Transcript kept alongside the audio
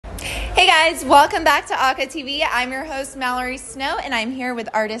guys, welcome back to ACCA TV. I'm your host, Mallory Snow, and I'm here with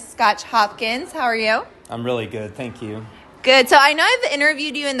artist Scotch Hopkins. How are you? I'm really good, thank you. Good. So I know I've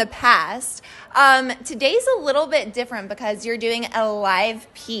interviewed you in the past. Today's a little bit different because you're doing a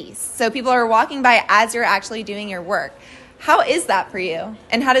live piece. So people are walking by as you're actually doing your work. How is that for you?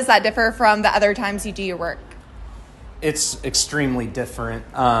 And how does that differ from the other times you do your work? It's extremely different.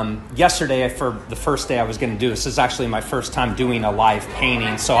 Yesterday, for the first day I was going to do this is actually my first time doing a live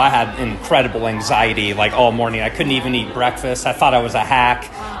painting. So I had incredible anxiety like all morning. I couldn't even eat breakfast. I thought I was a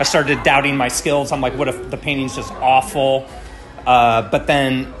hack. I started doubting my skills. I'm like, what if the painting's just awful? But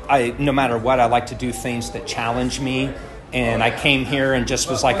then no matter what, I like to do things that challenge me. And I came here and just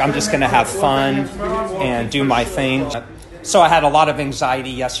was like, I'm just going to have fun and do my thing. So I had a lot of anxiety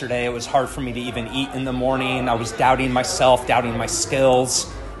yesterday. It was hard for me to even eat in the morning. I was doubting myself, doubting my skills.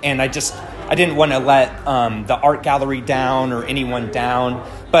 And I didn't want to let the art gallery down or anyone down.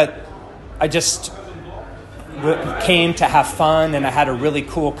 But I just came to have fun, and I had a really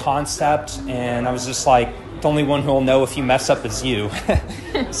cool concept. And I was just like, the only one who will know if you mess up is you.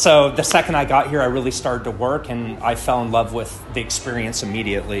 So the second I got here, I really started to work, and I fell in love with the experience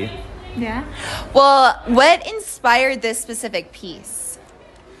immediately. Yeah. Well, what inspired this specific piece?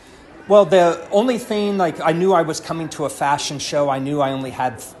 Well, the only thing, I knew I was coming to a fashion show. I knew I only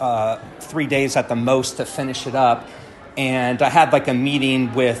had 3 days at the most to finish it up. And I had a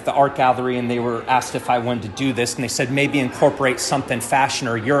meeting with the art gallery, and they were asked if I wanted to do this. And they said, maybe incorporate something fashion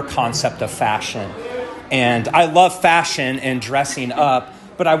or your concept of fashion. And I love fashion and dressing up,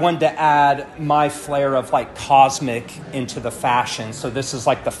 but I wanted to add my flair of cosmic into the fashion. So this is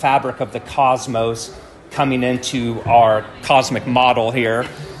the fabric of the cosmos coming into our cosmic model here.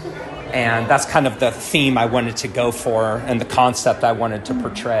 And that's kind of the theme I wanted to go for and the concept I wanted to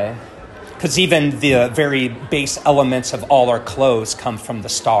portray. Because even the very base elements of all our clothes come from the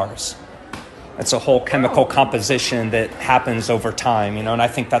stars. It's a whole chemical composition that happens over time, and I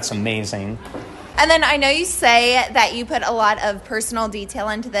think that's amazing. And then I know you say that you put a lot of personal detail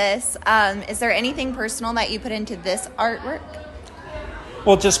into this. Is there anything personal that you put into this artwork?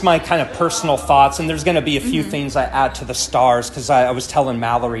 Well, just my kind of personal thoughts, and there's going to be a few things I add to the stars, because I was telling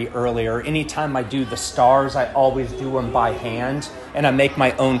Mallory earlier, anytime I do the stars, I always do them by hand, and I make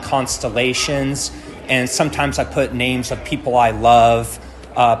my own constellations, and sometimes I put names of people I love,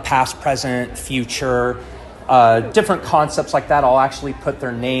 past, present, future, different concepts like that. I'll actually put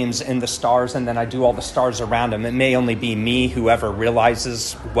their names in the stars, and then I do all the stars around them. It may only be me who ever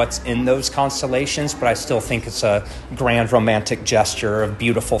realizes what's in those constellations, but I still think it's a grand romantic gesture, a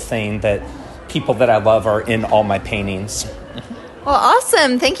beautiful thing that people that I love are in all my paintings. Well,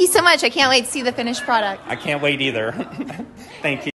 awesome. Thank you so much. I can't wait to see the finished product. I can't wait either. Thank you.